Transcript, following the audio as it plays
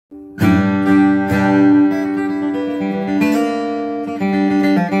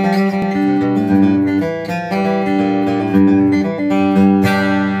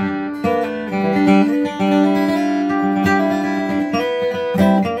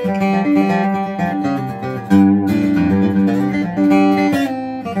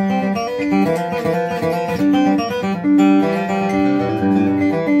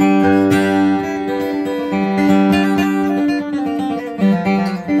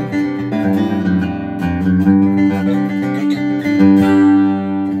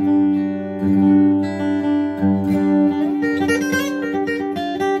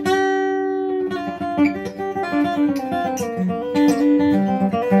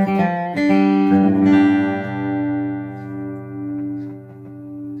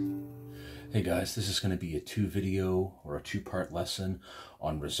guys, this is going to be a two-part lesson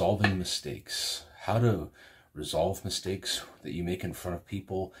on resolving mistakes. How to resolve mistakes that you make in front of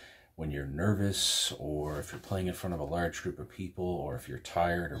people when you're nervous, or if you're playing in front of a large group of people, or if you're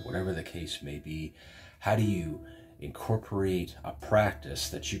tired, or whatever the case may be. How do you incorporate a practice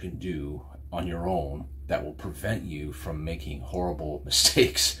that you can do on your own that will prevent you from making horrible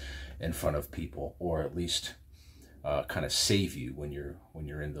mistakes in front of people, or at least kind of save you when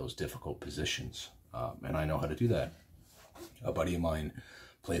you're in those difficult positions. And I know how to do that. A buddy of mine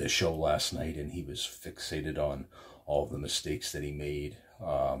played a show last night, and he was fixated on all the mistakes that he made.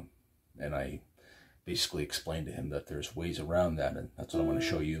 And I basically explained to him that there's ways around that, and that's what I want to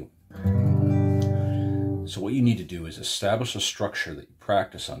show you. So what you need to do is establish a structure that you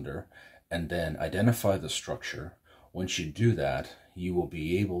practice under, and then identify the structure. Once you do that, you will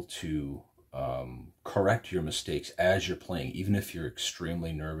be able to correct your mistakes as you're playing, even if you're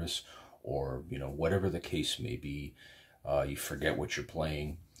extremely nervous, or whatever the case may be. You forget what you're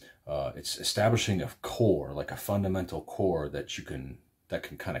playing. It's establishing a core, like a fundamental core that can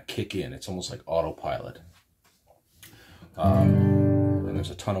kind of kick in. It's almost like autopilot. And there's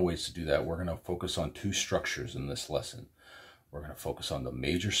a ton of ways to do that. We're going to focus on two structures in this lesson. We're going to focus on the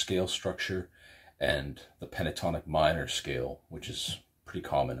major scale structure and the pentatonic minor scale, which is pretty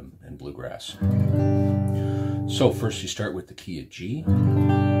common in bluegrass. So first you start with the key of G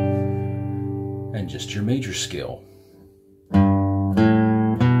and just your major scale.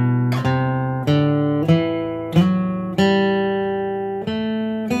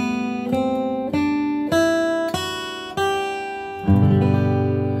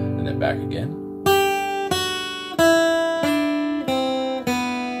 And then back again.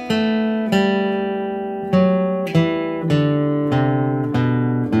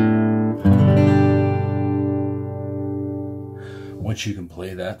 Once you can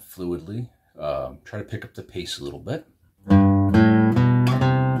play that fluidly, try to pick up the pace a little bit. And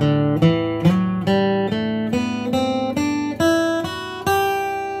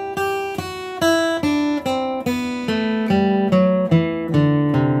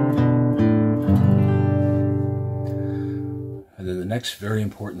then the next very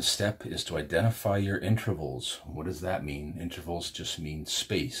important step is to identify your intervals. What does that mean? Intervals just mean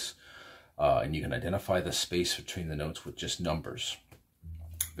space. And you can identify the space between the notes with just numbers.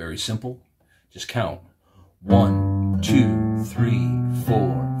 Very simple. Just count. 1, 2, 3,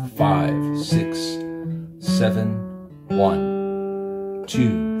 4, 5, 6, 7, 1.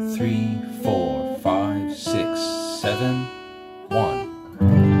 2, 3, 4, 5, 6, 7, 1.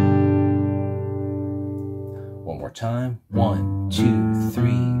 One more time. 1, 2,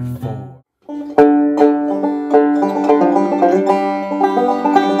 3,